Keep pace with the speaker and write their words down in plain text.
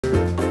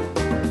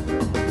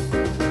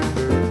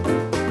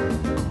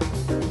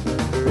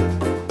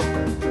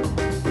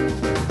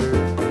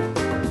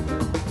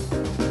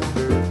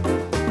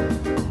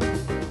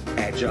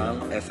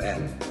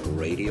FM,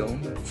 radio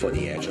for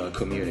the Agile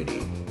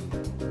community.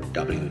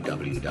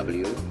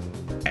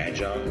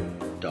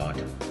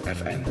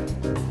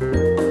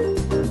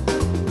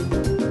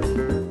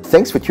 www.agile.fm.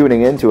 Thanks for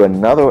tuning in to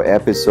another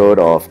episode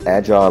of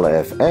Agile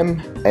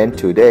FM, and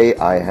today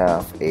I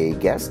have a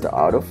guest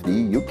out of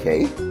the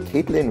UK,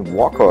 Caitlin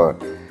Walker,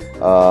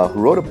 who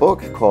wrote a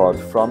book called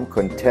From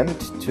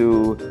Contempt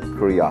to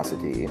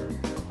Curiosity.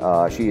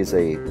 She is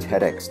a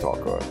TEDx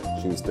talker.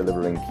 She's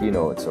delivering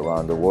keynotes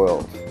around the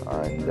world,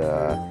 and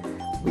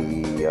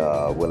we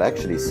will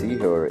actually see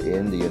her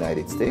in the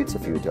United States a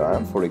few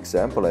times, for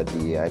example at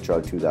the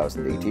Agile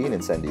 2018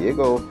 in San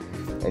Diego,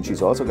 and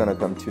she's also going to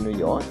come to New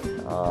York,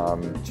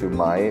 to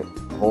my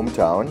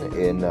hometown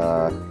in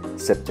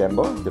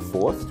September the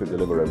 4th to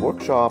deliver a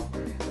workshop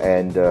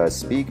and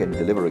speak and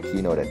deliver a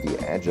keynote at the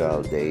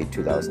Agile Day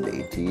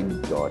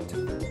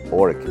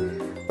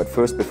 2018.org. But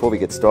first, before we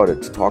get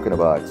started talking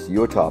about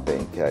your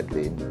topic,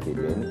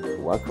 Caitlin,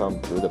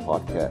 welcome to the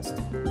podcast.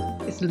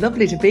 It's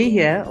lovely to be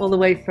here, all the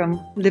way from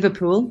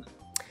Liverpool.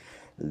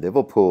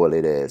 Liverpool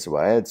it is,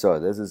 right? So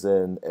this is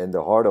in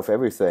the heart of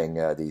everything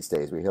these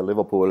days. We hear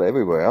Liverpool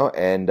everywhere,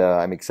 and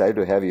I'm excited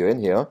to have you in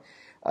here.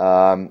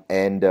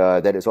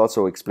 That is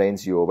also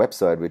explains your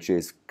website, which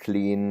is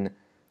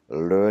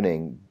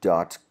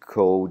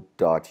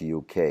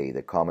cleanlearning.co.uk,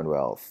 the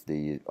Commonwealth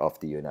of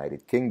the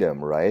United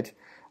Kingdom, right?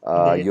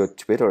 Your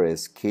Twitter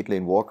is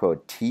Caitlin Walker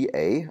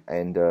TA,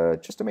 and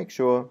just to make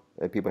sure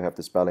that people have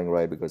the spelling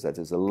right, because that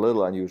is a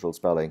little unusual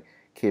spelling,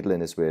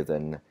 Caitlin is with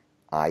an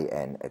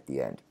IN at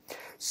the end.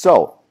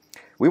 So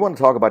we want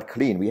to talk about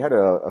clean. We had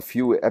a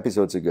few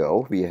episodes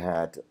ago. We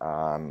had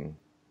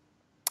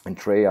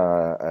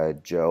Andrea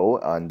Joe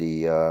on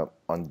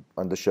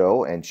the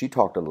show, and she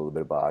talked a little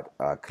bit about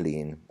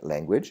clean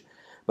language.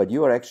 But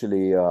you are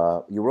actually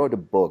you wrote a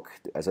book,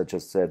 as I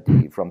just said,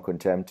 From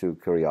Contempt to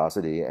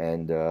Curiosity,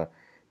 and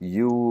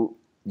you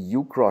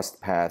crossed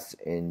paths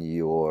in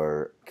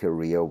your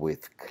career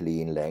with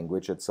clean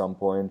language at some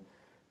point,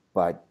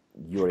 but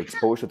your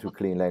exposure to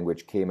clean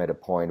language came at a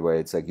point where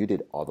it's like you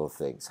did other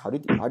things. How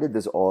did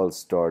this all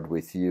start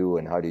with you,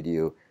 and how did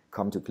you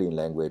come to clean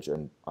language,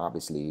 and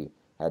obviously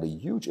had a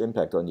huge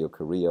impact on your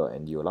career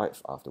and your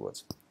life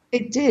afterwards?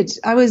 It did.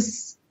 I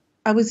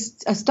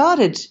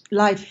started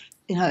life,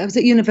 I was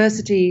at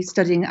university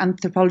studying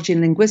anthropology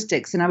and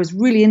linguistics, and I was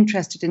really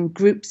interested in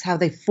groups, how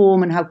they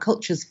form and how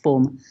cultures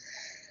form.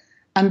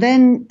 And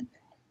then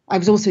I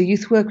was also a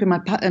youth worker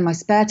in my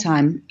spare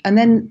time. And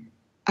then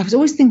I was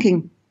always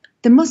thinking,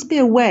 there must be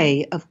a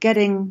way of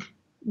getting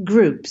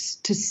groups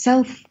to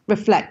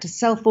self-reflect, to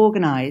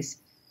self-organize,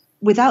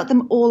 without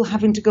them all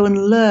having to go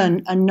and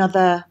learn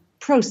another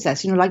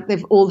process, like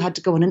they've all had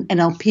to go on an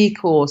NLP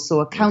course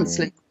or a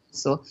counseling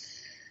course.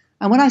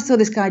 And when I saw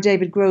this guy,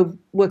 David Grove,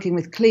 working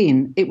with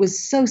clean, it was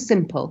so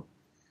simple.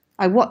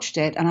 I watched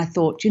it and I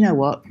thought, you know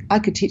what? I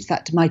could teach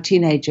that to my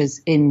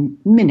teenagers in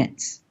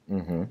minutes.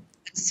 Mm-hmm.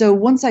 So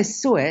once I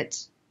saw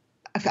it,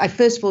 I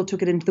first of all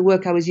took it into the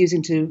work I was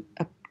using to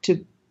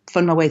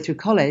fund my way through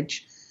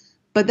college.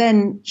 But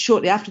then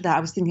shortly after that, I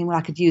was thinking, well,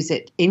 I could use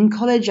it in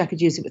college. I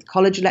could use it with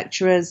college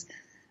lecturers.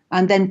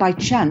 And then by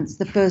chance,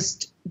 the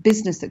first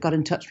business that got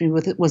in touch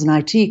with me was an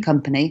IT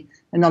company,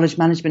 a knowledge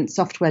management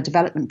software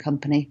development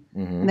company.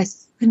 Mm-hmm. And they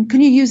said,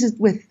 can you use it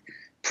with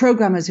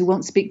programmers who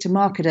won't speak to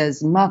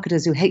marketers and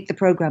marketers who hate the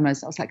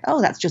programmers? I was like,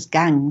 oh, that's just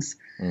gangs.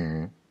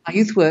 Mm-hmm. My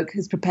youth work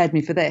has prepared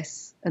me for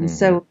this. And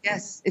so,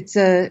 yes, it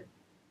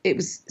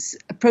was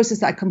a process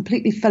that I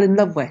completely fell in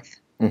love with.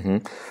 Mm-hmm.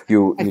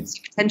 You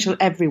see potential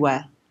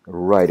everywhere.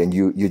 Right. And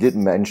you did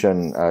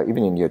mention,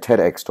 even in your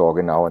TEDx talk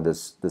and now on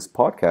this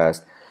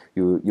podcast,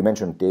 you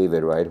mentioned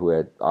David, right, who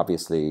had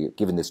obviously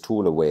given this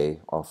tool away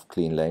of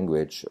clean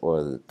language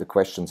or the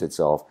questions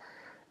itself.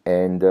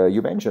 And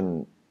you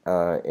mentioned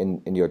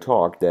in your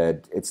talk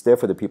that it's there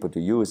for the people to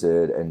use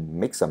it and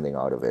make something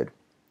out of it.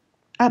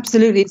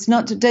 Absolutely. It's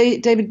not.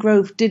 David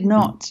Grove did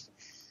not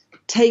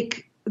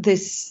take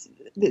this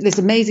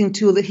amazing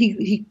tool that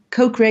he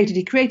co-created.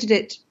 He created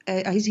it.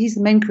 He's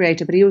the main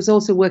creator, but he was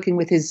also working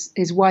with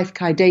his wife,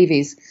 Kai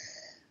Davies.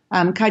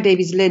 Kai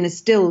Davies Lynn is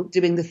still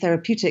doing the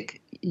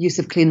therapeutic use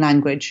of clean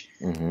language.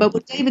 Mm-hmm. But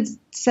what David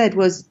said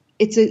was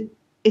it's an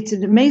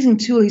amazing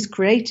tool he's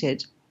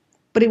created,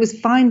 but it was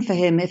fine for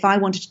him if I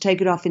wanted to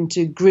take it off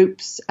into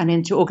groups and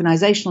into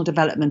organizational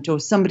development, or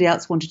somebody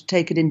else wanted to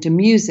take it into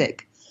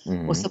music,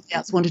 or somebody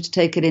else wanted to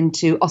take it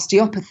into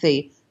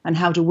osteopathy and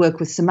how to work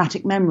with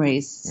somatic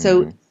memories.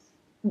 So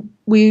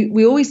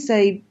we always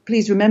say,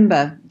 please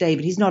remember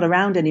David, he's not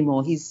around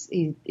anymore.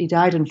 He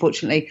died,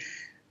 unfortunately.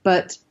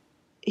 But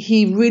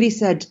he really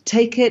said,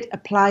 take it,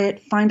 apply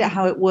it, find out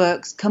how it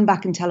works, come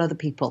back and tell other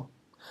people.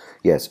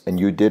 Yes, and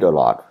you did a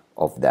lot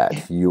of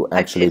that. You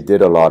actually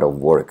did a lot of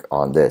work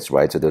on this,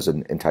 right? So there's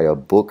an entire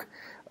book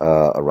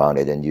around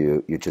it, and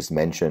you just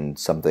mentioned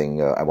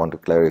something I want to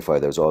clarify.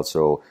 There's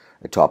also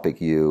a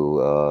topic you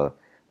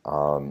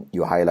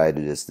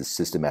highlighted is the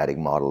systematic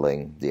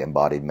modeling, the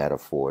embodied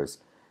metaphors.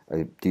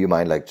 Do you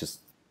mind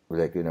just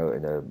like, in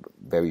a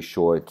very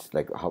short,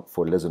 like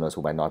for listeners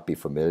who might not be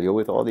familiar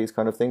with all these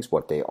kind of things,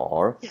 what they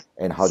are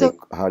and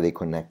how they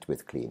connect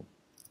with clean?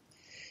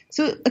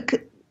 So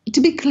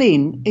to be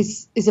clean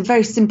is a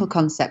very simple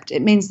concept.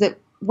 It means that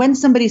when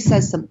somebody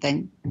says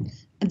something,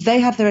 they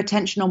have their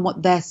attention on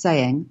what they're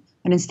saying,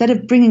 and instead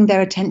of bringing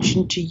their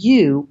attention to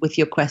you with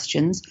your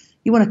questions,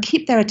 you want to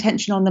keep their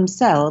attention on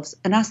themselves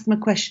and ask them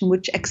a question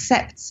which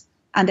accepts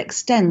and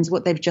extends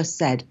what they've just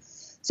said.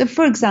 So,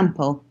 for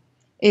example,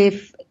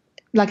 if,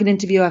 like an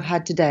interview I've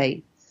had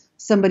today,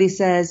 somebody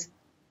says,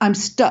 "I'm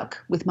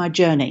stuck with my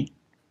journey,"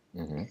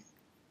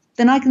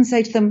 then I can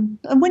say to them,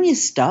 "And when you're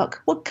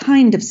stuck, what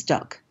kind of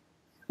stuck?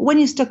 When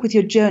you're stuck with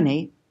your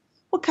journey,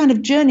 what kind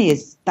of journey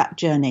is that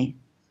journey?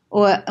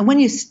 And when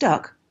you're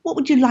stuck, what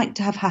would you like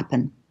to have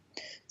happen?"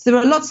 So there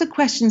are lots of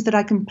questions that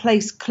I can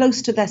place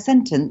close to their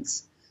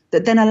sentence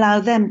that then allow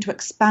them to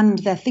expand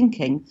their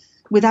thinking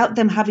without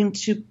them having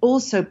to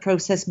also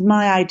process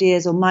my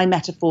ideas or my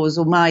metaphors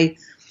or my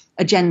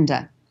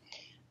agenda.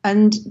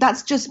 And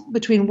that's just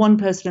between one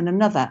person and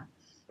another.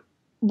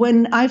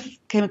 When I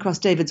came across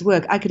David's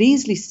work, I could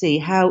easily see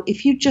how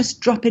if you just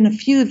drop in a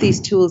few of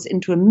these tools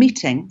into a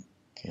meeting,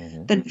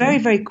 then very,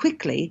 very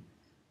quickly,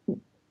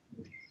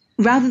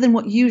 rather than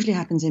what usually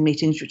happens in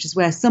meetings, which is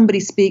where somebody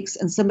speaks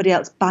and somebody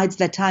else bides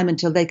their time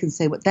until they can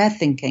say what they're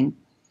thinking,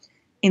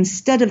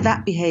 instead of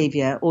that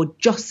behavior or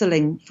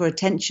jostling for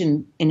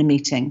attention in a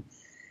meeting,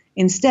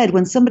 instead,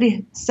 when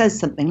somebody says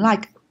something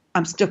like,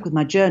 "I'm stuck with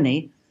my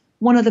journey,"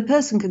 one other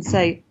person can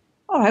say,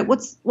 "All right,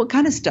 what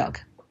kind of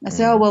stuck?" I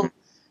say, "Oh, well,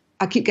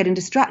 I keep getting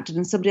distracted."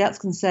 And somebody else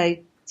can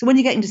say, "So when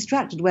you're getting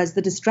distracted, where's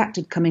the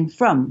distracted coming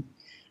from?"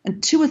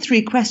 And 2 or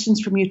 3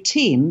 questions from your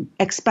team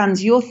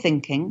expands your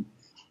thinking.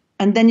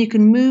 And then you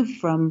can move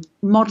from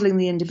modeling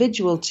the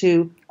individual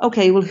to,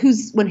 okay, well,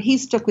 when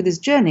he's stuck with his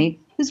journey,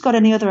 who's got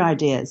any other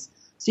ideas?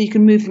 So you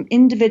can move from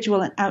individual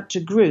and out to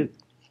group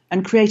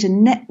and create a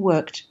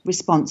networked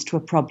response to a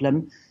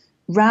problem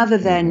rather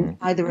than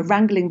either a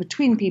wrangling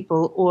between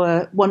people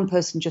or one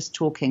person just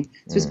talking.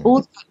 So it's all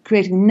about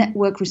creating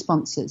network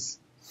responses.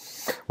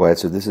 Right,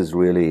 so this is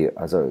really,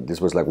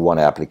 this was like one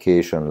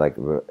application, like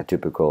a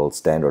typical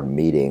standard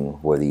meeting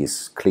where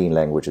these clean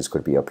languages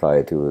could be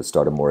applied to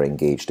start a more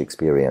engaged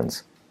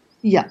experience.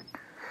 Yeah.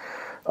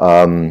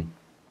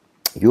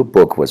 Your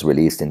book was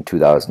released in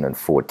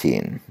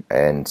 2014,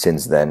 and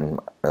since then,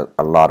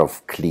 a lot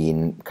of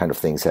clean kind of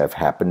things have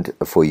happened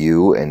for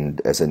you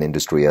and as an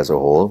industry as a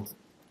whole.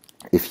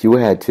 If you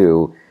had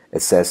to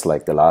assess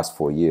like the last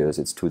 4 years,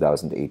 it's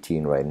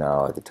 2018 right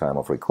now at the time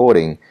of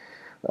recording,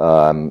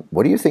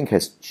 what do you think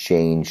has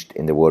changed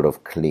in the world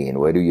of clean?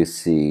 Where do you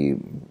see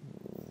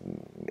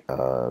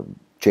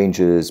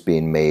changes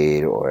being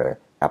made or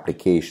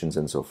applications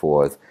and so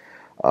forth,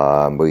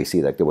 where you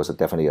see like there was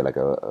definitely like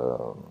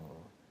a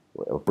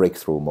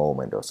breakthrough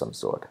moment or some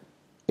sort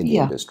in the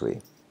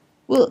industry?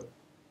 Well,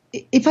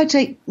 if I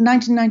take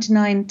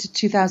 1999 to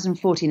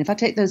 2014, if I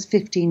take those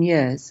 15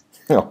 years,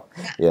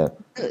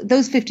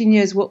 those 15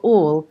 years were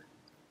all,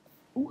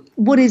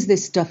 what is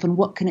this stuff and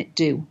what can it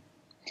do?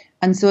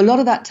 And so a lot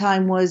of that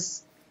time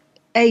was,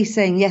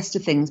 saying yes to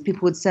things.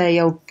 People would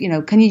say, "Oh,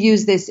 can you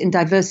use this in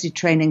diversity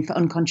training for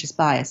unconscious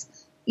bias?"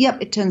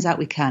 Yep, it turns out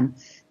we can.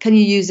 Can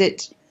you use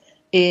it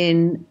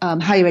in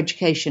higher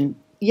education?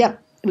 Yep,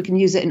 we can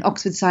use it in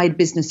Oxford Side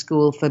Business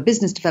School for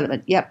business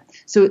development. Yep.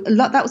 So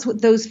that was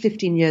what those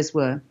 15 years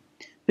were.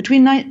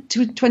 Between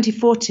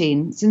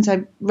 2014, since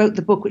I wrote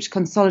the book, which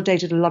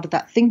consolidated a lot of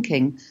that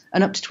thinking,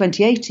 and up to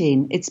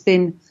 2018, it's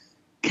been,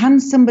 can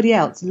somebody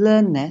else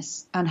learn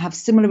this and have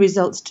similar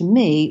results to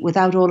me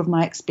without all of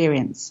my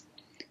experience?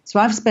 So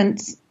I've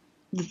spent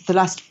the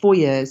last 4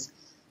 years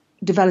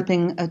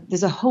developing,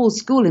 there's a whole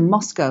school in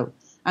Moscow,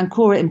 and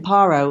Cora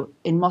Imparo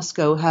in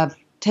Moscow have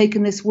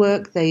taken this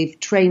work. They've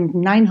trained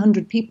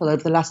 900 people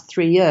over the last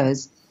 3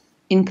 years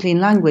in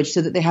clean language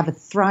so that they have a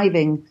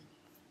thriving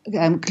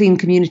clean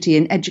community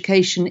in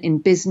education, in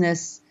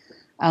business.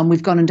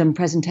 We've gone and done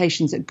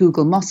presentations at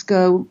Google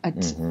Moscow.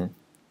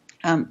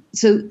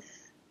 So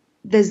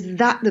there's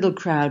that little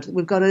crowd.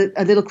 We've got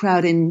a little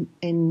crowd in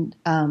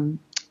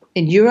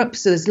Europe.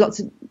 So there's lots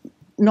of,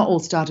 not all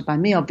started by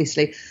me,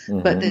 obviously,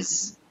 but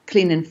there's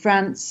Clean in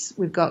France.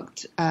 We've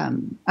got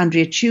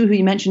Andrea Chu, who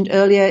you mentioned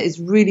earlier, is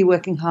really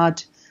working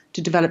hard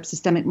to develop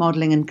systemic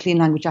modeling and clean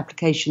language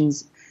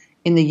applications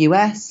in the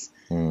US.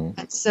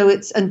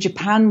 And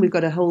Japan,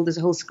 there's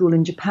a whole school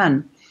in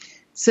Japan.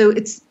 So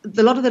it's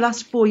a lot of the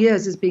last 4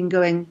 years has been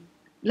going,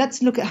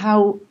 let's look at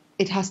how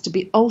it has to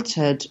be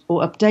altered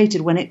or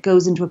updated when it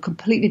goes into a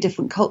completely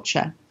different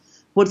culture.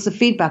 What's the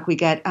feedback we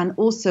get? And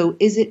also,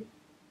 is it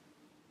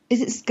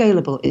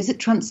scalable? Is it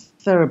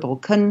transferable?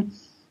 Can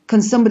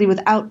somebody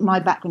without my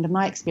background and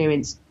my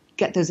experience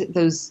get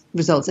those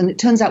results? And it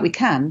turns out we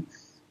can,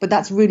 but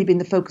that's really been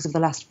the focus of the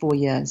last 4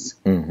 years.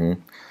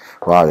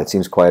 Wow, that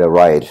seems quite a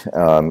ride.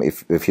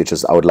 If you're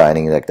just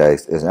outlining like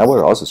that, and I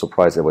was also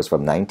surprised it was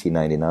from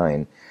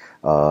 1999.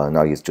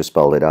 Now you just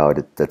spelled it out.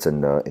 It's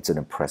an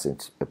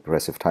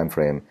impressive time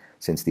frame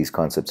since these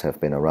concepts have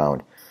been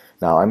around.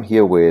 Now, I'm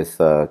here with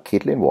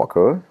Caitlin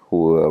Walker,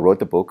 who wrote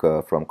the book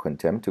From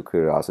Contempt to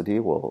Curiosity.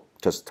 We'll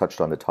just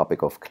touched on the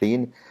topic of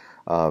clean.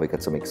 We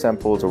got some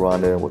examples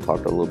around it. We'll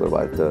talk a little bit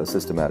about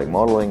systematic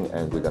modeling,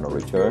 and we're going to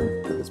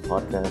return to this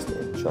podcast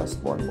in just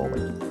one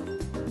moment.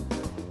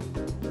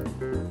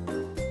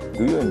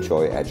 Do you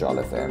enjoy Agile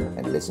FM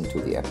and listen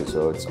to the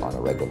episodes on a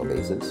regular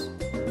basis?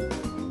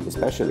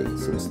 Especially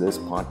since this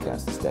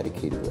podcast is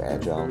dedicated to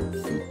Agile,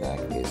 feedback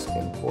is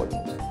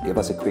important. Give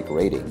us a quick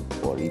rating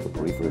or leave a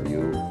brief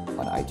review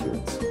on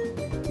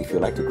iTunes. If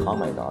you'd like to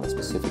comment on a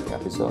specific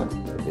episode,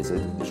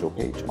 visit the show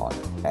page on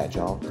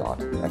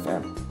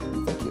agile.fm.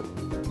 Thank you.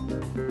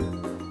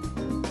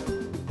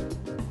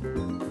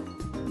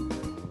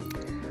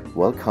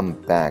 Welcome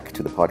back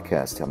to the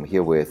podcast. I'm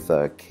here with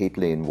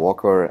Caitlin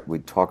Walker. We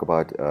talk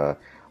about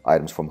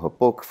items from her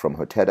book, from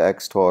her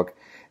TEDx talk.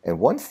 And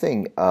one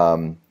thing,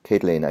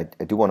 Caitlin,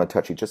 I do want to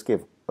touch, you just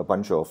gave a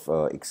bunch of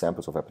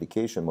examples of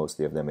application,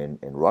 mostly of them in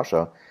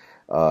Russia,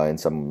 in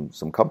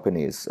some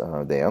companies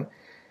there.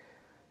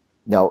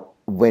 Now,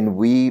 when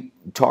we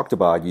talked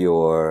about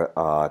your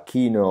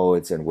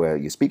keynotes and where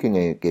your speaking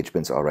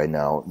engagements are right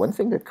now, one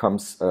thing that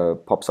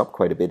pops up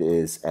quite a bit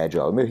is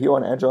Agile. We're here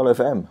on Agile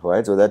FM,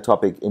 right? So that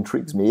topic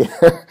intrigues me.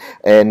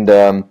 And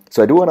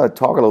so I do want to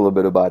talk a little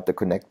bit about the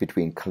connect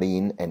between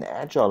clean and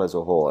Agile as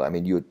a whole. I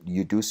mean,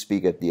 you do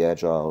speak at the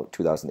Agile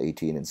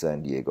 2018 in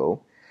San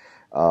Diego,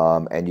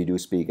 and you do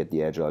speak at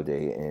the Agile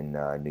Day in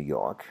New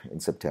York in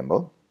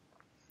September.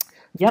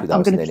 Yep,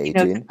 I'm going to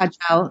keynote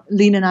Agile,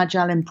 Lean and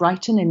Agile in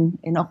Brighton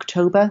in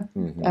October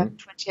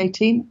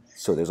 2018.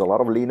 So there's a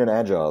lot of Lean and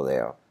Agile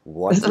there.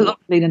 There's a lot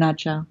of Lean and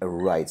Agile.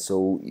 Right.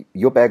 So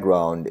your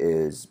background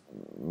is,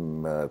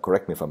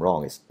 correct me if I'm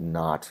wrong, is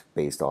not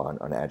based on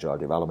Agile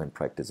development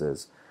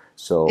practices.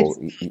 So,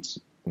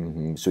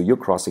 so you're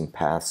crossing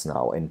paths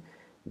now. And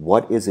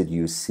what is it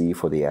you see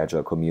for the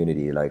Agile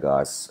community like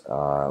us,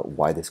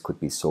 why this could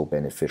be so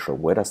beneficial?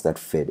 Where does that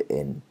fit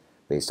in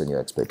based on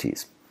your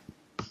expertise?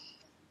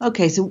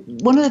 Okay, so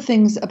one of the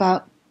things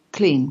about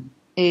clean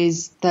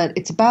is that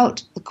it's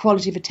about the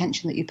quality of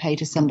attention that you pay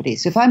to somebody.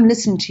 So if I'm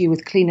listening to you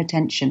with clean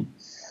attention,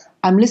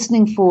 I'm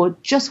listening for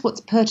just what's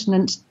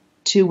pertinent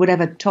to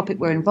whatever topic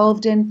we're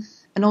involved in,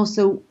 and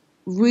also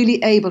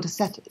really able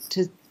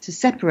to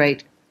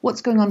separate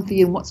what's going on for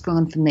you and what's going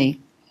on for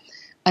me.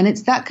 And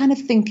it's that kind of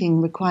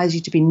thinking requires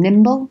you to be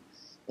nimble.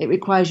 It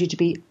requires you to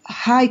be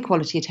high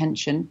quality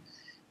attention,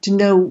 to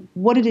know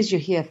what it is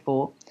you're here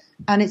for.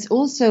 And it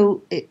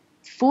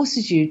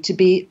forces you to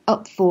be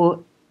up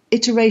for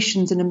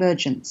iterations and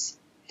emergence.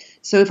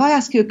 So if I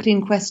ask you a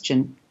clean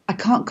question, I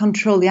can't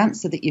control the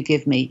answer that you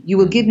give me. You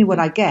will give me what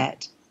I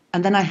get,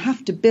 and then I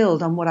have to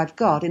build on what I've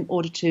got in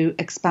order to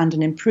expand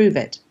and improve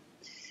it.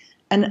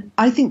 And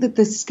I think that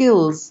the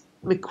skills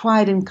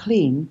required in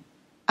clean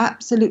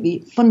absolutely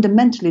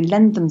fundamentally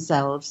lend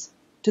themselves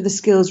to the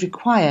skills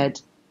required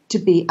to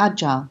be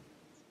agile.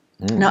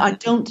 Now, I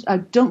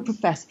don't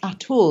profess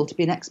at all to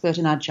be an expert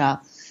in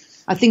agile.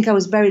 I think I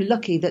was very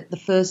lucky that the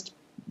first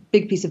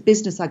big piece of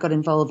business I got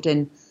involved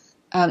in,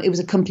 it was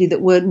a company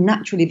that were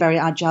naturally very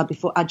agile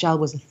before agile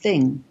was a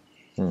thing.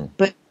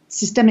 But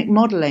systemic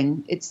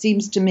modeling, it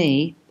seems to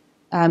me,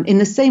 in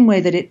the same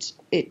way that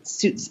it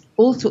suits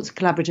all sorts of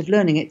collaborative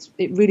learning, it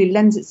really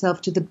lends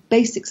itself to the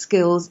basic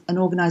skills an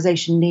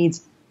organization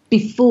needs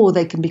before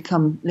they can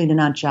become lean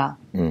and agile.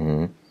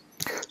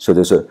 So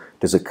there's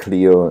a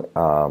clear...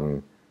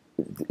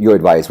 your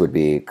advice would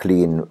be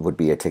clean would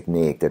be a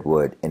technique that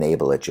would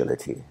enable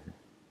agility.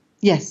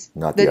 Yes.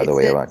 Not the other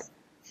way around.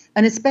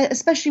 And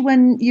especially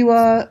when you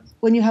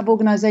have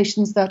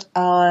organizations that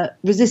are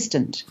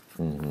resistant.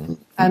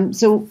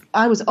 So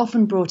I was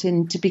often brought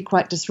in to be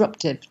quite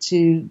disruptive,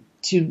 to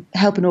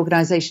help an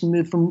organization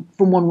move from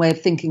one way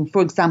of thinking.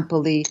 For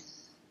example, the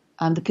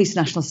Police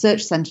National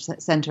Search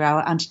Centre,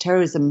 our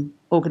anti-terrorism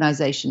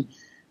organization,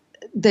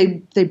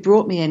 they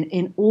brought me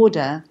in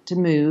order to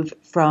move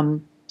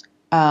from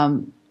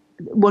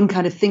one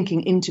kind of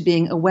thinking into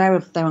being aware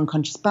of their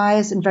unconscious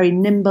bias and very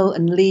nimble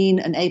and lean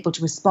and able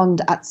to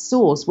respond at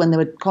source when there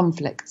were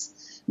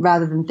conflicts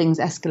rather than things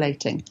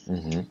escalating.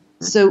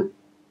 So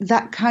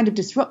that kind of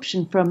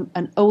disruption from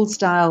an old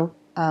style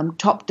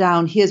top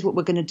down, here's what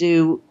we're going to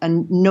do,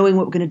 and knowing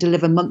what we're going to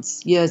deliver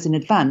months, years in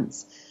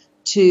advance,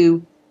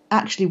 to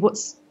actually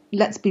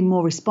let's be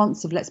more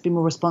responsive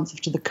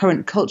to the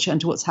current culture and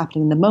to what's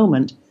happening in the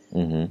moment.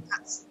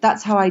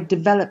 That's how I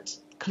developed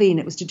clean.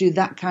 It was to do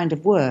that kind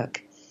of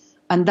work.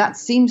 And that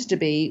seems to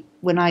be,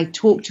 when I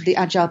talk to the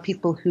agile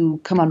people who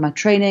come on my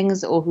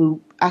trainings or who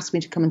ask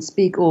me to come and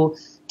speak or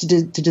to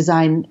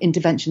design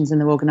interventions in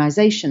their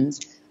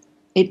organizations,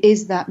 it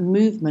is that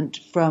movement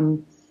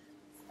from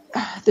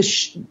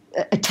the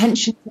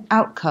attention to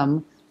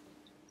outcome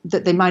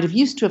that they might have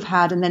used to have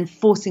had and then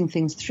forcing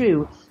things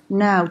through,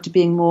 now to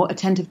being more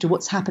attentive to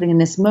what's happening in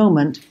this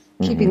moment,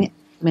 keeping it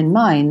in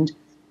mind,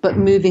 but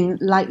moving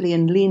lightly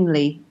and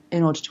leanly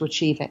in order to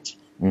achieve it.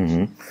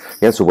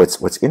 Yeah, so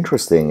what's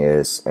interesting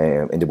is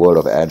in the world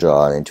of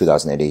Agile in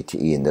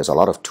 2018, there's a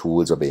lot of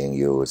tools are being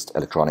used,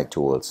 electronic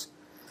tools,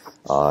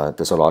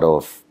 There's a lot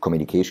of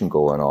communication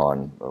going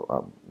on,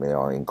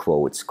 in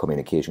quotes,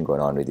 communication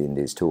going on within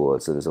these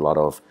tools. So there's a lot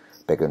of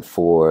back and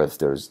forth.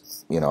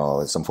 There's,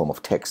 some form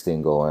of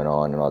texting going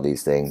on and all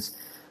these things.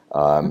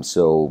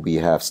 So we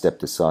have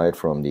stepped aside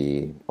from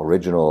the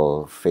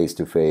original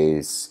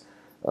face-to-face,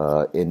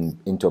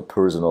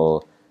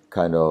 interpersonal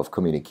kind of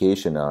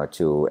communication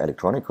to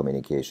electronic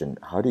communication.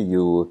 How do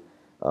you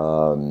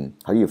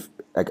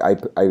I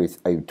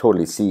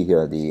totally see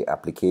here the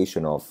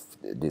application of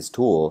this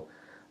tool,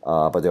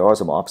 but there are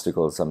some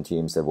obstacles. Some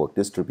teams that work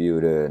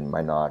distributed and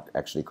might not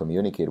actually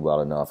communicate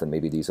well enough, and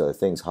maybe these are the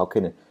things. How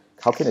can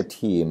a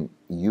team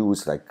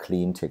use like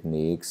clean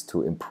techniques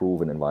to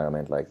improve an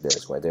environment like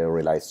this, where they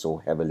rely so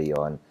heavily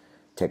on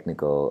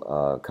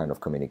technical kind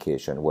of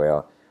communication,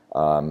 where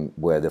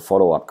the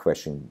follow-up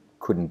question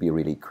couldn't be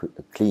really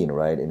clean,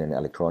 right? In an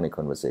electronic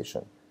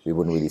conversation, we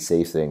wouldn't really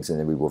say things, and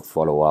then we would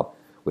follow up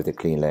with a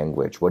clean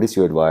language. What is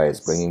your advice?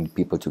 Bringing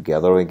people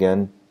together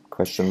again?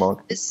 Question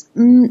mark.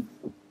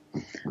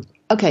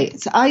 Okay,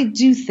 so I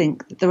do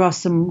think that there are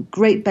some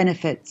great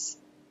benefits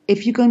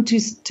if you're going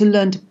to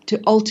learn to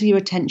alter your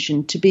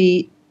attention, to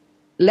be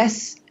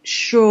less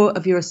sure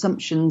of your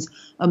assumptions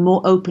and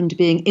more open to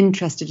being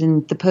interested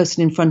in the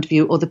person in front of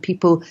you, or the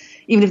people,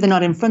 even if they're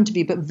not in front of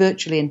you, but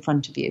virtually in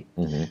front of you.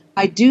 Mm-hmm.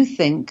 I do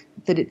think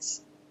that it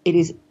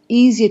is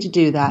easier to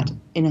do that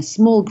in a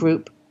small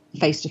group,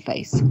 face to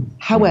face.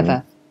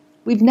 However,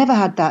 we've never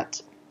had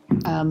that.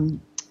 In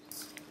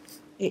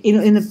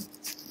the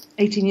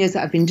 18 years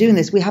that I've been doing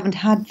this, we haven't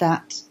had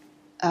that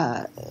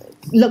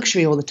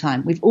luxury all the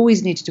time. We've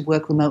always needed to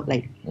work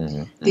remotely.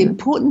 Mm-hmm. The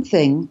important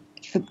thing,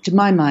 to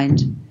my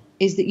mind,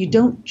 is that you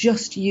don't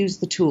just use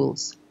the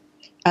tools,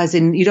 as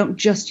in you don't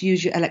just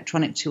use your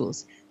electronic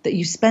tools, that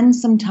you spend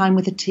some time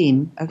with a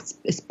team,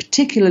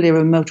 particularly a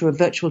remote or a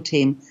virtual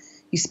team.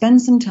 You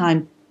spend some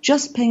time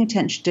just paying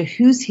attention to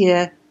who's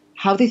here,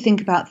 how they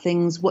think about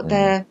things, what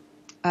they're...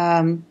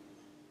 so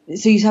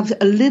you have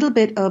a little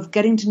bit of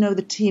getting to know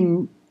the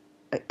team,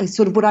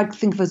 sort of what I'd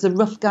think of as a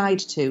rough guide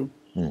to.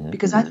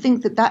 Because I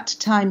think that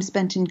time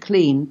spent in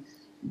clean,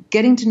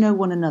 getting to know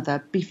one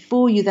another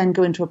before you then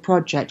go into a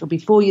project or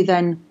before you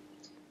then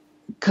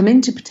come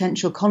into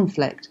potential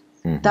conflict,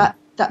 that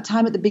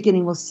time at the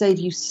beginning will save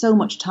you so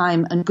much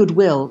time and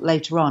goodwill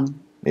later on.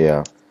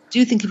 Yeah. Do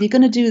you think if you're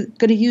going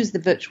to use the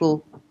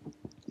virtual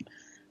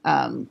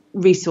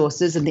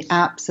resources and the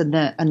apps and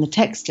the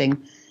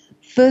texting,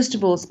 first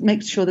of all,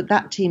 make sure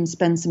that team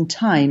spends some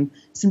time,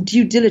 some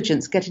due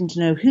diligence, getting to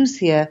know who's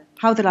here,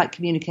 how they like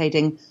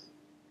communicating.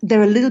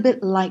 They're a little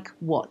bit like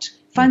what?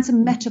 Find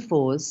some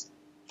metaphors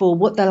for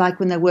what they're like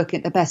when they're working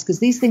at their best, because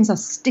these things are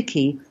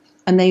sticky,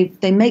 and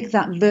they make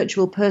that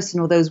virtual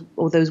person or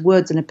those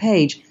words in a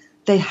page,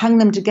 they hang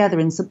them together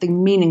in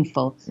something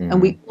meaningful.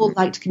 And we all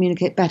like to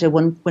communicate better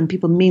when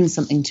people mean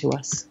something to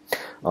us.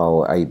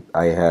 Oh,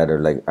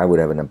 I would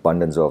have an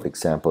abundance of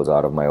examples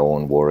out of my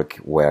own work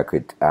where I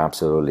could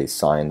absolutely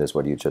sign this,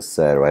 what you just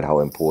said, right? How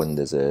important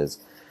this is.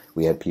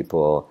 We had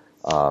people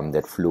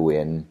that flew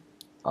in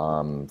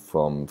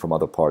from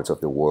other parts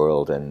of the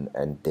world,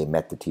 and they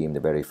met the team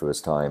the very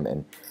first time,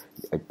 and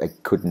I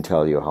couldn't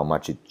tell you how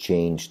much it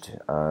changed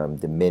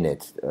the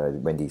minute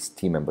when these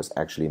team members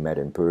actually met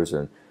in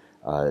person.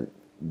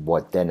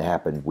 What then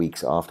happened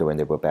weeks after when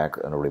they were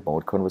back on a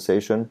remote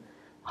conversation,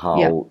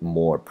 how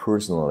more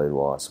personal it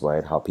was,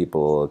 right? How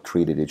people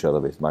treated each other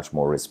with much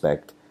more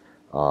respect.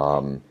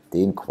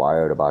 They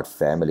inquired about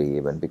family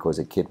even because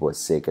a kid was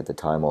sick at the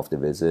time of the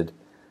visit.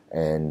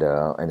 And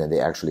then they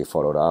actually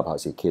followed up,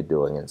 how's your kid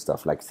doing and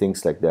stuff. Like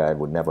things like that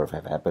would never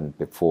have happened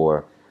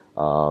before.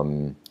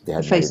 They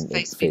had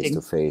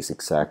face-to-face,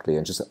 exactly.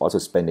 And just also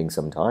spending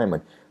some time,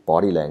 and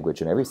body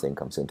language and everything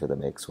comes into the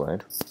mix,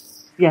 right?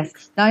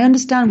 Yes. Now, I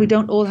understand we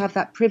don't all have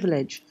that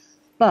privilege,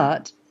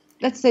 but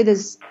let's say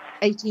there's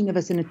 18 of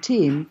us in a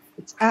team.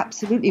 It's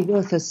absolutely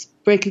worth us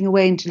breaking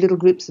away into little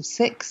groups of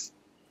 6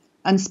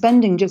 and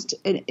spending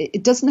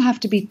it doesn't have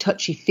to be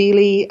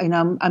touchy-feely.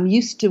 I'm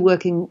used to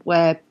working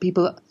where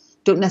people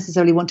don't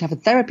necessarily want to have a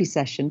therapy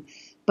session,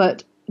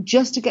 but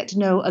just to get to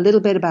know a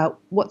little bit about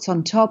what's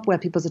on top, where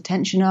people's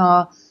attention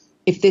are.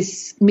 If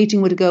this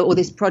meeting were to go, or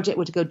this project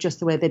were to go just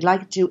the way they'd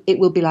like it to, it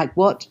will be like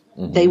what?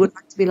 They would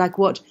like to be like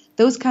what?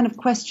 Those kind of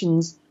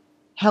questions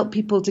help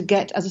people to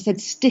get, as I said,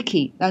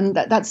 sticky. And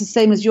that's the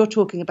same as you're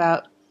talking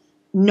about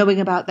knowing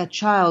about their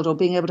child, or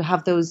being able to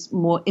have those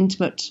more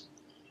intimate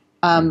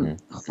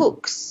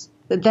hooks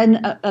that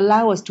then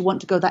allow us to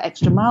want to go that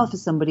extra mile for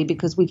somebody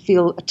because we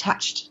feel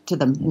attached to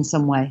them in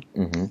some way.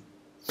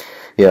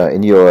 Yeah,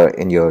 in your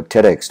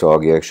TEDx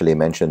talk, you actually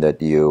mentioned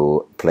that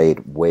you played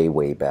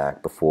way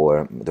back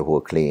before the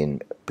whole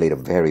clean, played a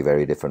very,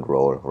 very different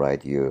role,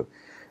 right? You,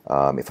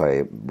 if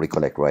I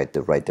recollect right,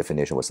 the right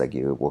definition was like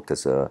you worked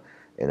as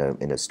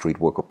in a street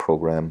worker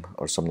program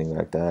or something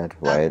like that,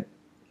 right?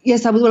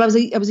 Yes, I was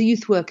a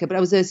youth worker, but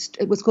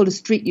it was called a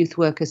street youth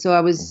worker. So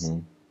I was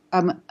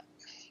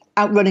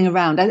out running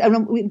around.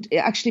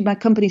 Actually, my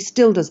company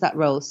still does that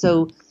role.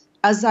 So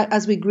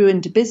as we grew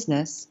into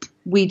business,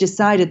 we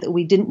decided that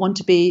we didn't want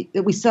to be,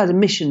 that we started a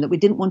mission, that we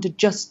didn't want to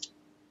just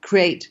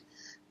create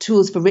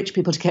tools for rich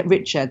people to get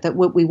richer, that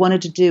what we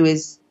wanted to do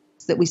is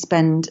that we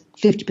spend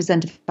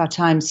 50% of our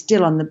time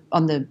still on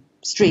the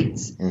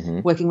streets,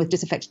 working with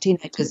disaffected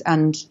teenagers,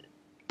 and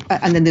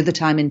then the other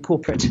time in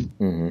corporate.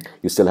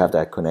 You still have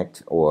that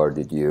connect, or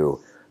did you,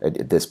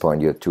 at this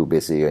point, you're too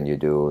busy and you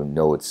do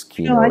notes,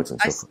 keynotes,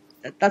 and so forth?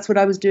 That's what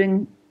I was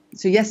doing.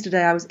 So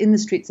yesterday I was in the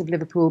streets of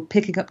Liverpool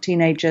picking up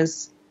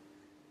teenagers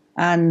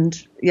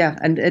and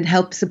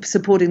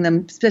supporting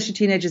them, especially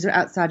teenagers who are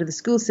outside of the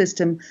school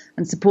system,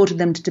 and supporting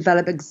them to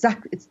develop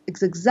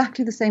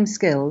exactly the same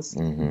skills.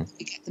 We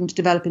get them to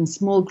develop in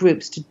small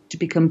groups to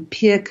become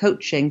peer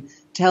coaching,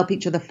 to help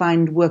each other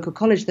find work or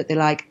college that they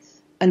like.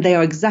 And they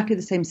are exactly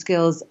the same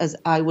skills as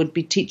I would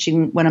be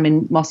teaching when I'm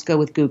in Moscow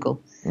with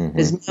Google.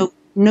 There's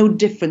no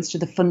difference to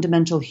the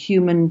fundamental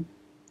human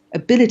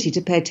ability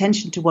to pay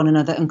attention to one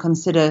another and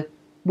consider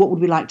what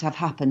would we like to have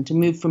happen, to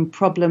move from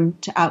problem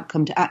to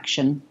outcome to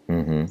action.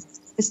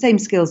 The same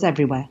skills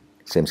everywhere.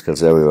 Same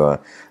skills everywhere.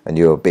 And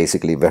you're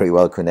basically very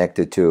well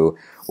connected to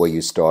where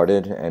you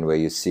started and where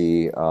you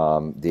see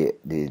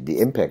the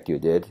impact you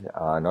did,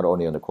 not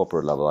only on the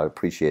corporate level, I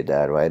appreciate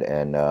that, right?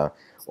 And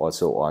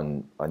also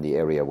on the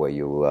area where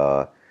you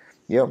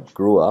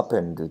grew up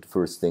and the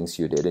first things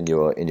you did in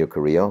your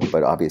career.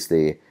 But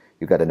obviously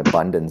you got an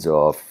abundance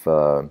of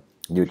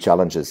new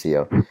challenges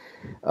here.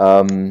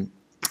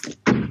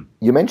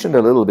 You mentioned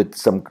a little bit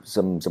some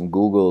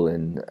Google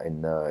in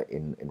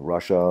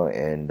Russia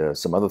and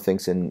some other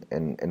things in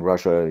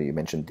Russia. You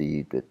mentioned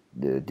the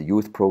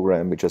youth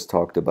program we just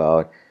talked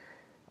about.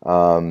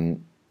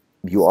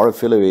 You are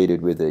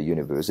affiliated with a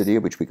university,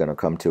 which we're going to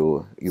come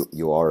to.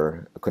 You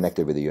are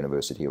connected with the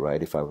university,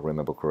 right? If I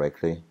remember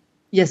correctly.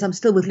 Yes, I'm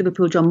still with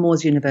Liverpool John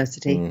Moores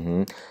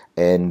University.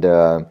 And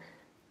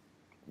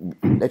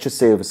let's just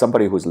say if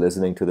somebody who's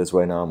listening to this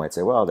right now might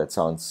say, well, that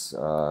sounds,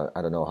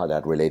 I don't know how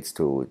that relates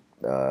to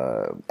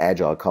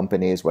agile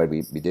companies, right?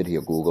 We did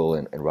hear Google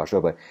in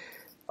Russia, but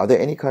are there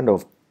any kind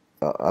of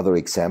other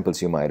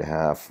examples you might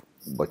have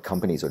what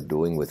companies are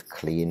doing with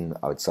clean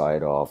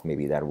outside of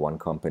maybe that one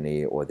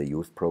company or the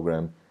youth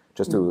program?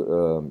 Just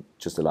to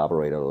just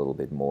elaborate a little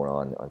bit more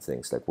on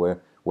things like where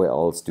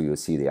else do you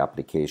see the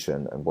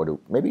application, and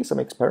maybe some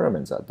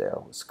experiments out there,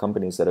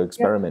 companies that are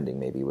experimenting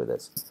maybe with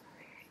this?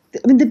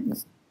 I mean,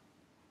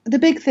 the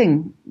big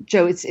thing,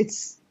 Joe,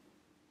 it's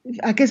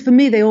I guess for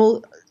me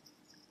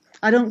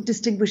I don't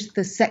distinguish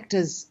the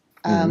sectors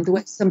the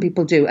way some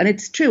people do, and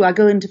it's true. I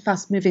go into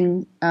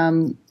fast-moving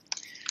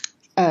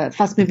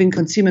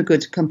consumer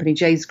goods company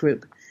Jay's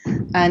Group,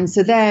 and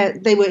so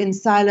they were in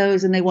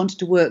silos and they wanted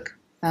to work.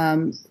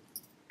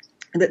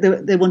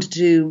 They wanted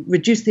to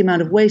reduce the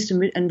amount of waste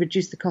and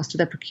reduce the cost of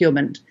their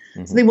procurement.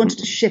 So they wanted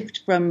to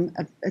shift from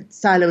a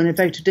silo in a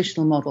very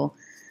traditional model.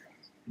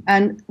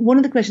 And one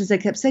of the questions they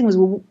kept saying was,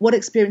 well, what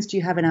experience do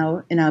you have in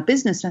our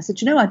business? And I said,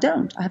 I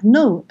don't. I have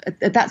no,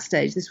 at that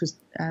stage, this was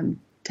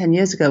 10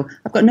 years ago,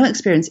 I've got no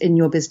experience in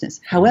your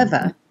business.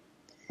 However,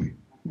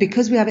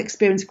 because we have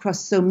experience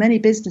across so many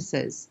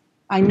businesses,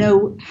 I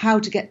know how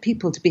to get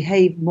people to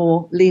behave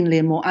more leanly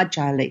and more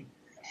agilely.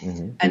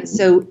 And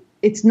so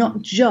it's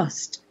not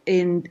just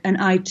in an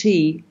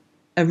IT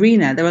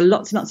arena. There are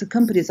lots and lots of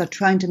companies that are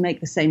trying to make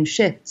the same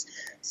shifts.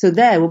 So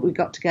what we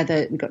got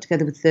together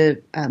with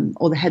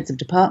all the heads of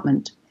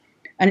department,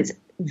 and it's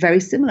very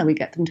similar. We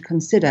get them to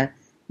consider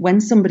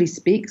when somebody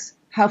speaks,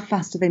 how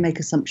fast do they make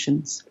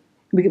assumptions?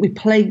 We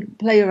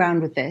play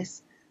around with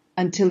this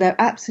until they're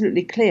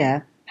absolutely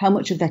clear how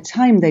much of their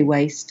time they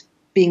waste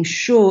being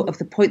sure of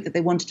the point that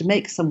they wanted to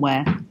make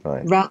somewhere,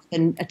 right, rather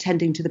than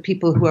attending to the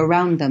people who are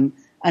around them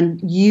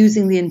and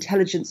using the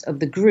intelligence of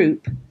the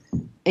group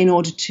in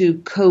order to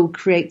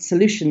co-create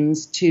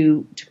solutions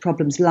to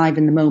problems live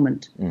in the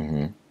moment.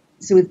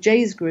 So with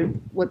Jay's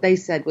Group, what they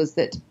said was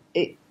that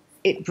it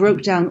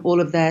broke down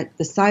all of the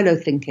silo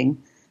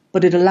thinking,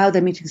 but it allowed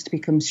their meetings to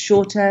become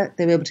shorter.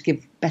 They were able to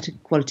give better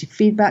quality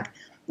feedback.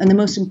 And the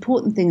most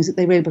important thing is that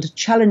they were able to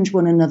challenge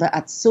one another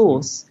at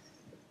source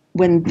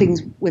when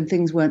things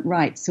weren't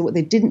right. So what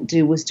they didn't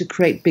do was to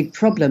create big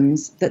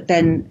problems that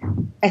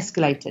then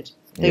escalated.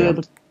 They were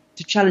able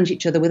to challenge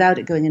each other without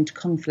it going into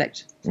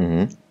conflict.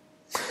 So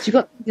you've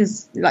got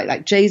things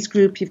like Jay's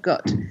Group. You've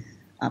got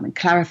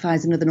Clarify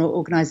is another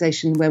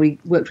organisation where we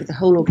worked with the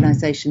whole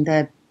organisation.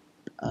 They're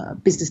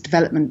business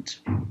development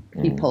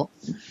people.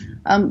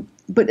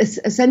 But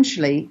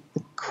essentially,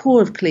 the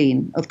core of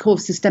Clean, of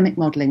course, systemic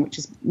modelling, which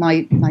is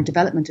my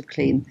development of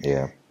Clean,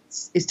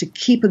 is to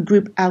keep a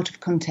group out of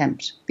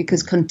contempt,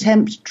 because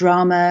contempt,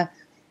 drama,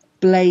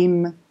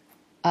 blame,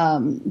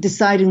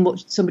 deciding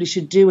what somebody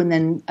should do and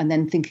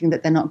then thinking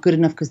that they're not good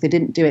enough because they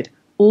didn't do it,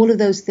 all of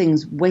those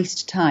things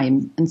waste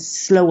time and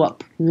slow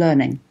up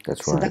learning.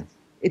 That's right.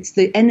 It's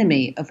the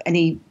enemy of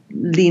any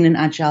lean and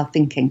agile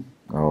thinking.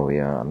 Oh,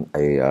 yeah.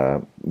 I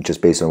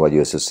just based on what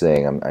you're just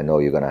saying, I know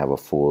you're going to have a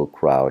full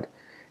crowd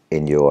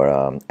in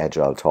your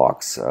agile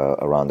talks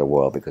around the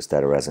world, because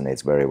that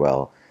resonates very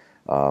well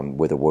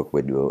with the work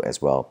we do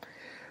as well.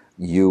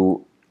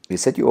 You You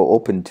said you are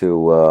open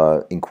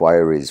to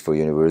inquiries for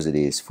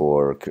universities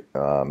for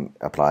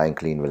applying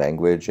clean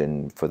language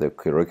and for the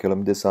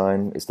curriculum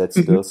design. Is that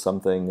still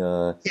something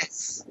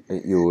Yes.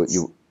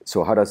 you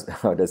so how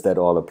does that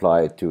all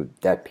apply to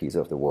that piece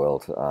of the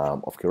world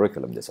of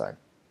curriculum design?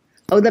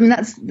 Oh, I mean,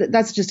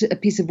 that's just a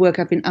piece of work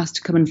I've been asked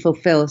to come and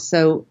fulfill.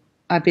 So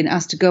I've been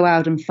asked to go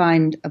out and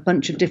find a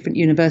bunch of different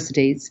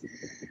universities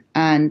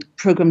and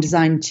program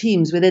design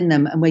teams within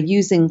them. And we're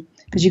using,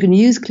 because you can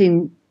use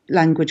clean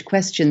language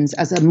questions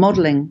as a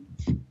modeling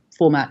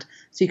format.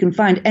 So you can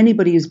find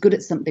anybody who's good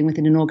at something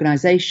within an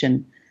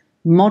organization,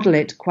 model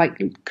it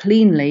quite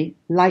cleanly,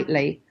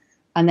 lightly,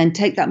 and then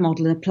take that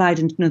model and apply it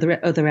into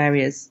other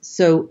areas.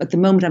 So at the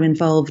moment I'm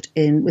involved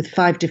with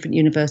 5 different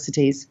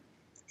universities,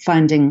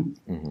 finding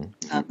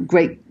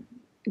great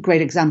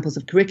examples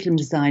of curriculum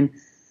design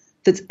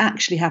that's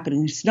actually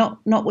happening. It's not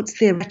what's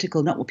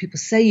theoretical, not what people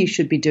say you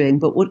should be doing,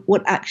 but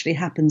what actually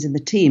happens in the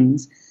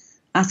teams,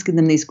 asking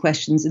them these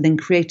questions and then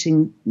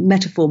creating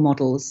metaphor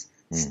models,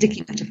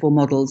 sticky metaphor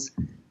models,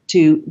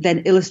 to then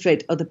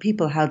illustrate other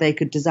people how they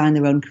could design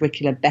their own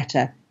curricula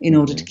better in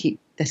order to keep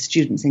their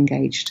students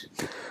engaged.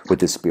 Would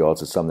this be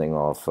also something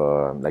of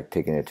like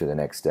taking it to the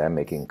next step,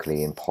 making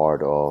clean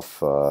part of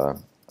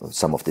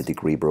some of the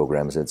degree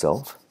programs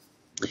itself?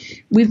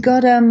 We've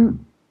got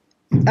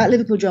at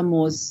Liverpool John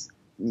Moores,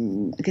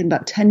 again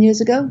about 10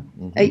 years ago,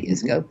 8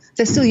 years ago.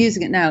 They're still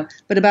using it now,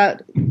 but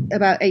about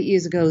 8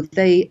 years ago,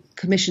 they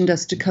commissioned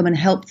us to come and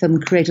help them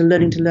create a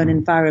learning to learn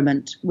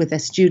environment with their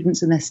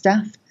students and their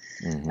staff.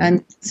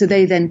 And so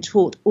they then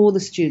taught all the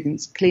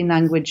students clean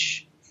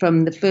language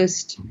from the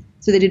first.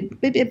 So they did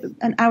maybe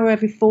an hour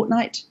every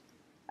fortnight,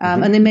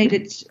 and they made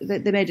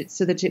it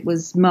so that it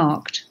was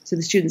marked. So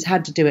the students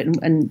had to do it,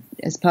 and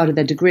as part of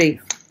their degree.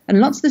 And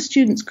lots of the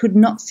students could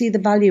not see the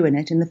value in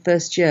it in the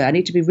first year. I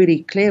need to be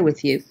really clear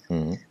with you.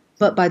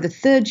 But by the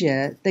third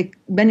year,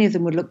 many of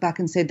them would look back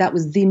and say that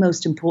was the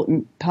most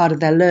important part of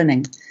their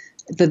learning,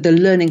 the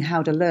learning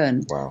how to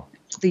learn. Wow.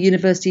 The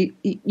university,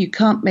 you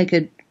can't make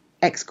a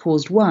X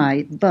caused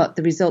Y, but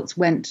the results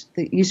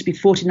it used to be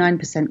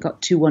 49%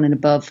 got 2-1 and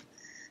above.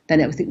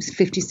 Then it was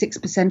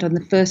 56% on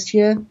the first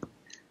year.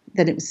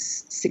 Then it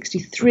was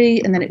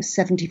 63, and then it was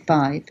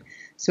 75.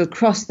 So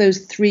across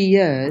those 3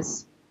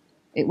 years,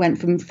 it went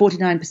from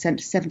 49%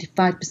 to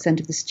 75%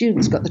 of the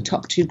students got the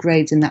top 2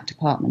 grades in that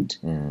department.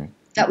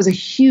 That was a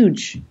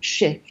huge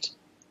shift.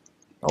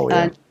 Oh,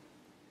 yeah.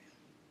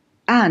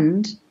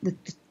 And the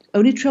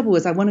only trouble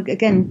was, I want to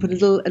again put a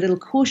little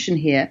caution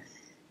here.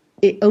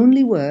 It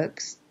only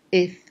works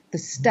if the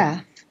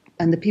staff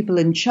and the people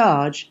in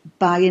charge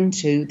buy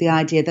into the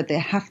idea that they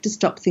have to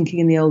stop thinking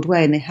in the old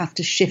way and they have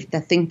to shift their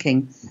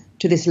thinking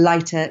to this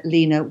lighter,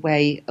 leaner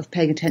way of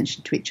paying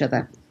attention to each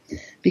other.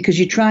 Because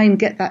you try and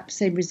get that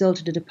same result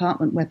in a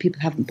department where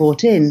people haven't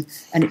bought in,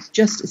 and it's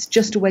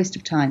just a waste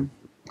of time.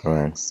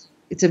 Right.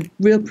 It's a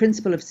real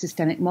principle of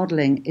systemic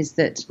modelling is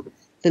that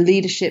the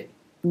leadership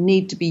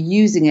need to be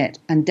using it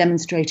and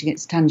demonstrating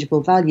its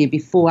tangible value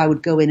before I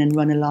would go in and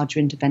run a larger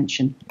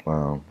intervention.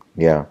 Wow.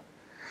 Yeah.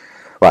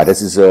 Right.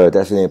 This is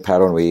definitely a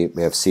pattern we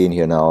have seen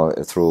here now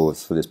through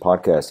this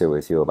podcast here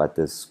with you about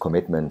this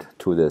commitment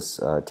to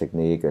this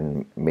technique,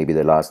 and maybe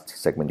the last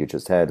segment you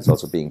just had is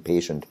also being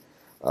patient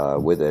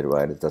with it.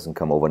 Right. It doesn't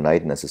come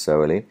overnight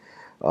necessarily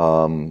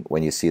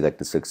when you see like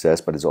the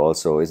success, but it's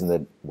also, isn't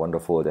it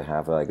wonderful to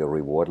have like a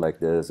reward like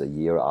this a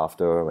year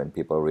after when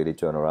people really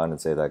turn around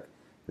and say like,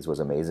 this was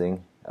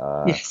amazing.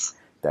 Yes.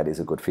 That is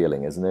a good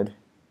feeling, isn't it?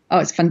 Oh,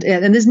 it's fun.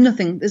 Yeah, and there's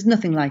nothing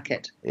like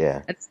it.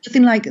 Yeah. It's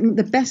nothing like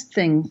the best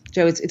thing,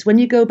 Joe. It's when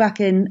you go back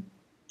in,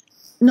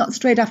 not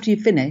straight after you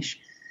finish,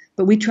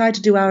 but we try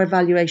to do our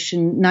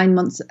evaluation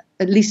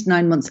at least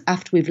 9 months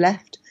after we've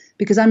left,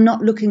 because I'm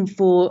not looking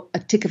for a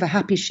tick of a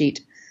happy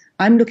sheet.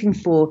 I'm looking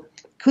for,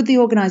 could the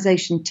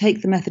organisation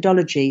take the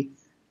methodology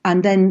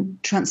and then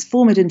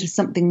transform it into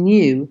something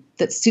new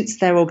that suits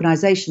their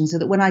organisation, so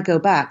that when I go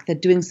back, they're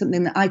doing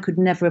something that I could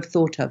never have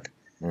thought of.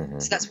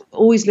 So that's what we're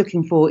always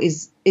looking for,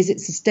 is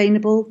it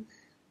sustainable?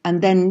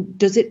 And then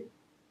does it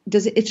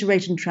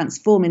iterate and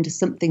transform into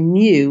something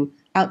new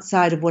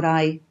outside of what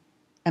I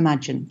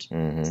imagined?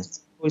 That's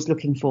what we're always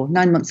looking for,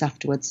 9 months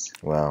afterwards.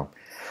 Wow.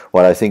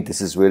 Well, I think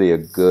this is really a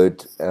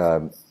good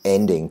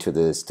ending to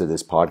this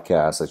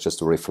podcast. It's just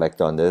to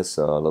reflect on this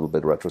a little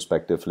bit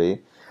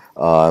retrospectively.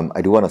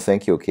 I do want to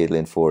thank you,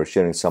 Caitlin, for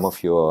sharing some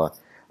of your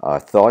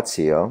thoughts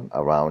here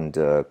around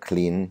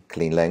clean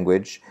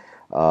language.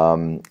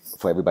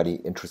 For everybody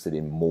interested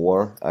in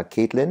more,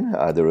 Caitlin,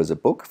 there is a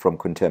book, From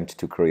Contempt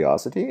to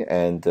Curiosity,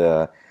 and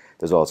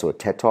there's also a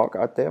TED Talk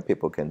out there.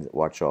 People can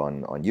watch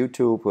on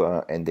YouTube,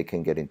 and they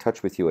can get in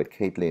touch with you at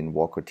Caitlin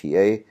Walker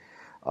TA,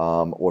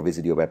 or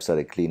visit your website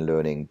at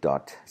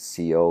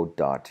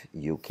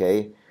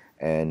cleanlearning.co.uk.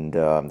 And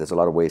there's a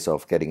lot of ways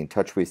of getting in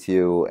touch with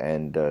you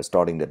and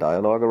starting the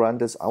dialogue around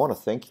this. I want to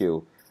thank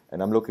you.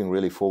 And I'm looking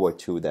really forward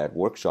to that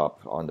workshop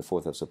on the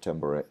 4th of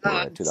September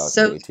 2018.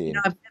 So,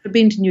 I've never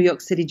been to New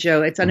York City,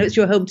 Joe. I know it's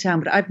your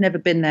hometown, but I've never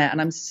been there, and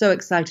I'm so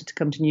excited to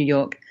come to New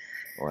York.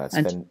 Well,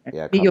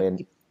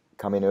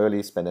 come in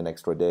early, spend an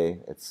extra day.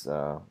 It's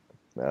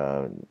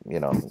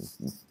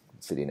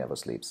city never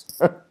sleeps.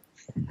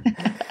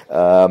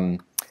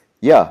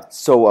 Yeah,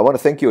 so I want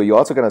to thank you. You're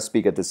also going to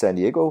speak at the San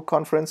Diego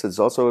conference. It's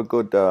also a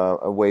good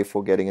a way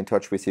for getting in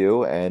touch with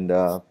you. And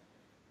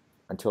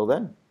until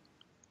then.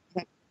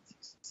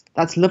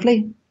 That's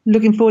lovely.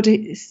 Looking forward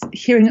to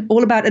hearing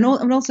all about and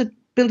also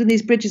building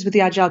these bridges with the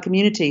Agile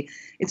community.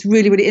 It's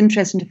really, really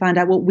interesting to find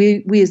out what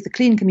we as the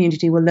clean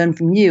community will learn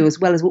from you, as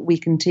well as what we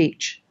can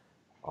teach.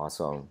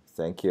 Awesome.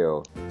 Thank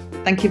you.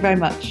 Thank you very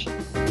much.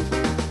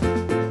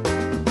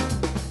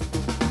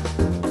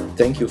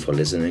 Thank you for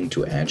listening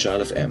to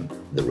Agile FM,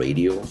 the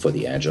radio for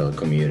the Agile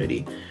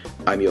community.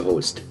 I'm your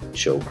host,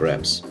 Joe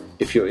Krebs.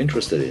 If you're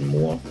interested in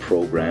more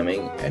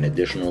programming and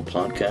additional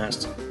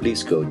podcasts,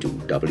 please go to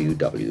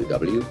www.agile.fm.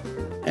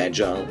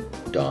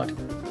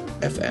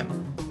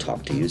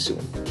 Talk to you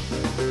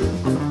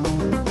soon.